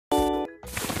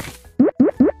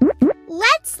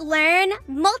learn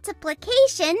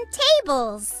multiplication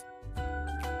tables.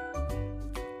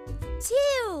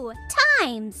 2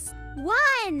 times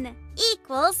 1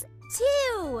 equals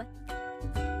 2.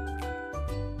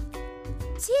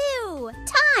 2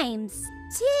 times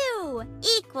 2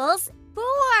 equals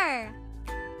 4.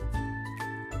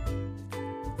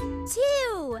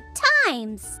 2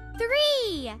 times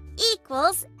 3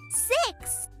 equals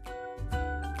 6.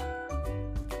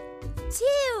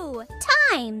 2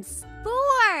 times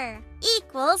 4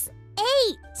 equals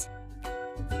 8.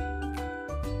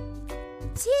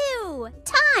 2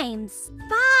 times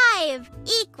 5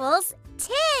 equals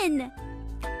 10.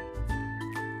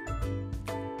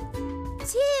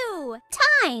 2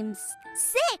 times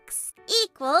 6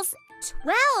 equals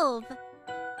 12.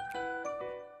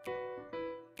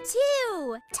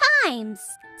 2 times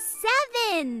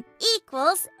 7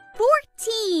 equals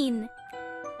 14.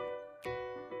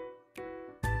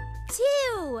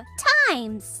 2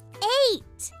 times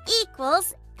 8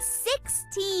 equals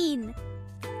 16.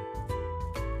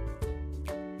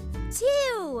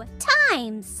 2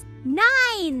 times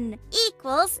 9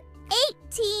 equals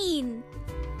 18.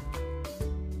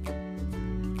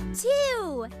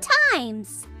 2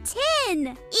 times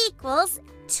 10 equals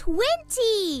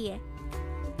 20.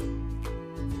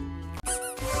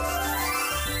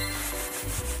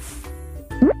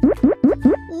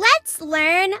 Let's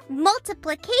learn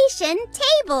multiplication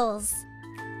tables.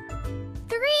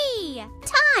 3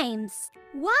 times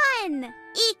 1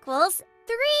 equals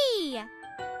 3.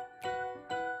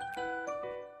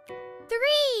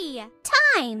 3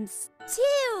 times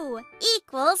 2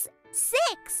 equals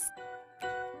 6.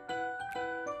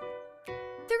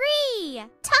 3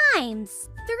 times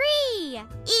 3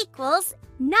 equals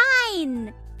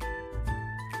 9.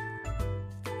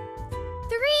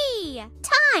 3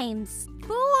 times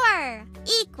 4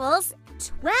 equals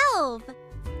 12.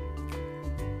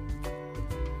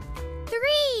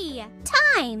 3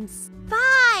 times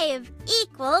 5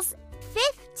 equals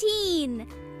 15.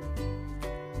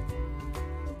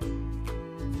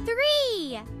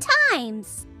 3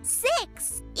 times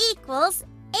 6 equals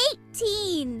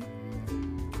 18.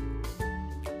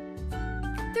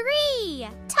 3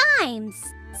 times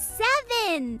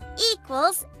 7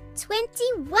 equals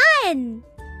 21.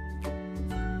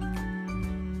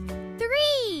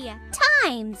 3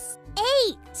 times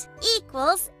 8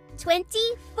 equals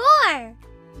 24.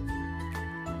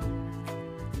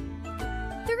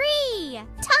 3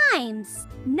 times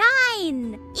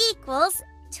 9 equals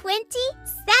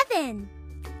 27.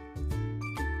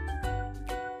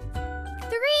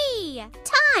 3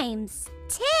 times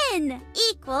 10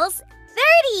 equals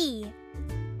 30.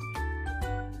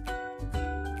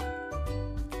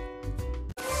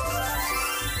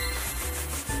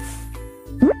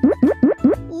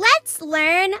 Let's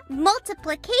learn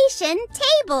multiplication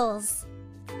tables.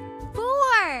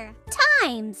 4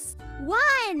 times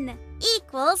 1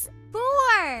 equals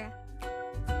 4.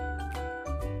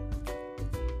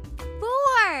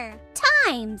 4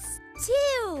 times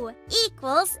 2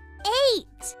 equals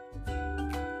 8.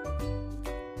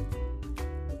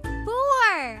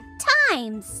 4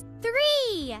 times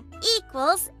 3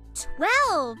 equals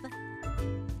 12.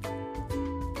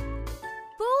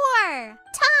 4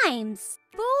 times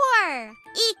 4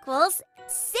 equals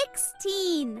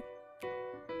 16.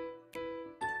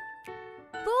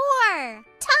 4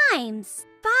 times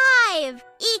 5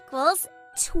 equals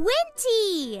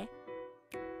 20.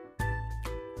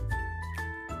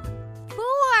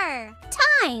 4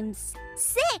 times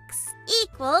 6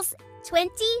 equals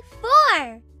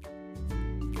 24.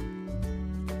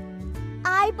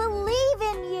 I believe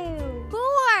in you.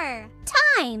 4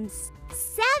 times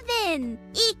 7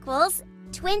 equals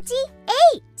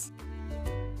 28.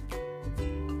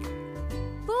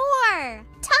 4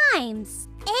 times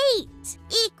 8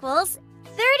 equals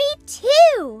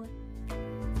 32.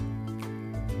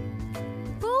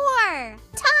 4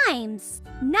 times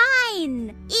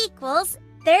 9 equals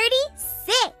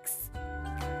 36.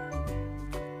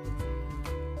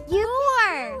 You 4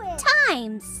 can do it.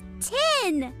 times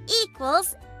 10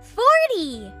 equals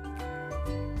 40.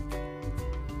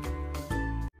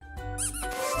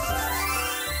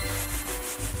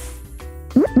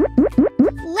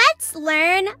 Let's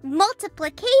learn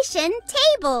multiplication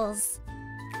tables.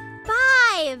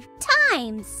 5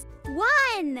 times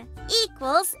 1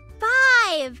 equals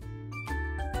 5.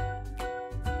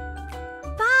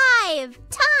 5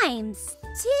 times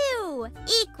 2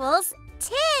 equals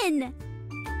 10.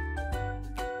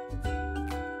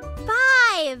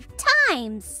 5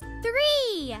 times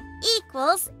 3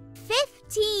 equals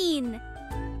 15.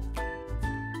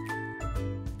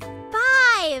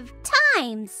 5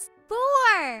 times 4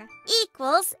 4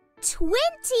 equals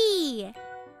 20.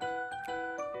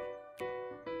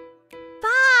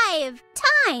 5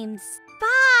 times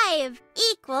 5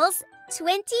 equals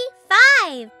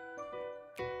 25.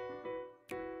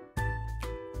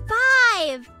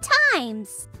 5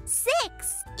 times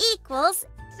 6 equals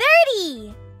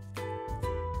 30.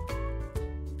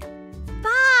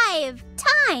 5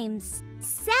 times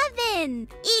 7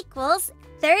 equals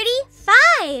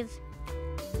 35.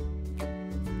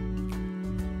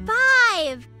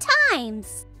 5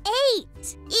 times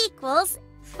 8 equals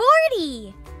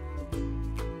 40.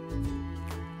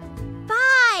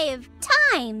 5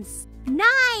 times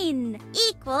 9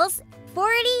 equals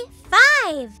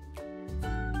 45.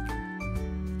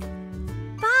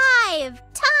 5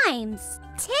 times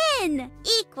 10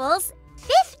 equals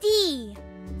 50.